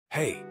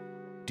Hey,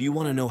 do you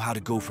want to know how to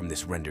go from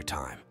this render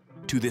time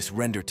to this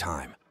render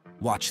time?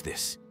 Watch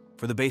this.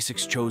 For the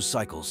basics, choose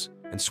cycles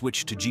and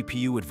switch to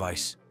GPU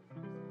advice.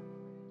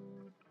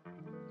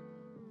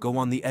 Go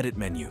on the Edit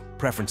menu,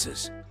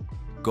 Preferences.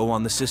 Go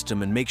on the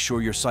system and make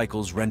sure your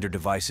cycles render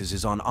devices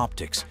is on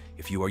optics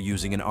if you are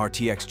using an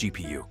RTX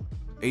GPU,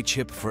 a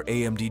chip for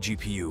AMD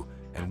GPU,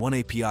 and one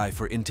API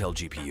for Intel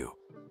GPU.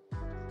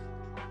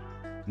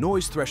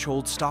 Noise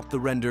threshold stop the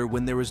render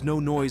when there is no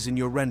noise in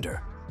your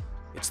render.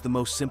 It's the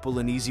most simple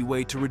and easy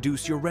way to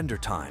reduce your render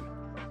time.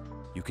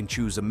 You can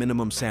choose a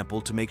minimum sample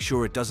to make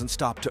sure it doesn't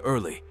stop too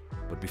early,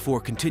 but before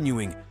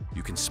continuing,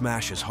 you can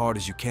smash as hard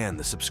as you can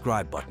the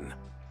subscribe button.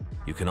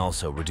 You can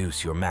also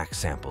reduce your max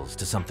samples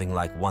to something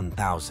like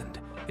 1000.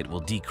 It will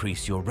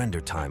decrease your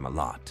render time a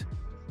lot.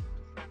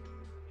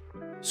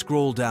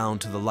 Scroll down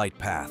to the light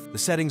path. The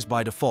settings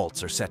by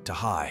defaults are set to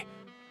high.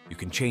 You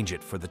can change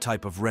it for the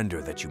type of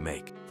render that you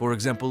make. For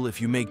example,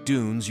 if you make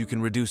dunes, you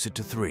can reduce it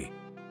to 3.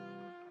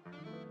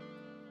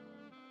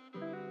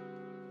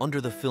 Under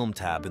the Film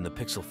tab in the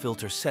Pixel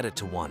filter, set it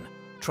to 1.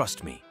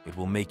 Trust me, it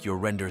will make your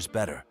renders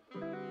better.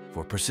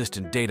 For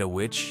persistent data,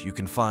 which you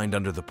can find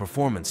under the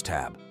Performance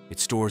tab, it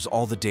stores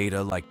all the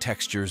data like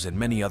textures and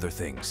many other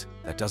things.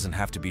 That doesn't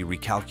have to be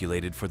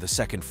recalculated for the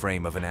second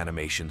frame of an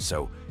animation,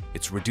 so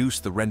it's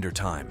reduced the render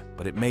time,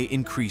 but it may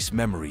increase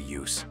memory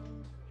use.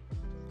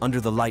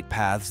 Under the light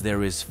paths,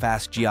 there is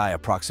Fast GI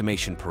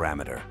Approximation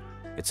parameter.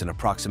 It's an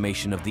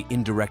approximation of the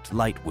indirect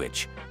light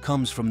which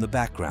comes from the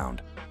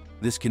background.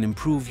 This can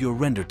improve your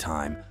render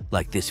time.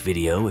 Like this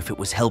video if it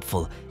was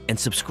helpful, and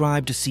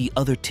subscribe to see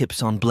other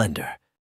tips on Blender.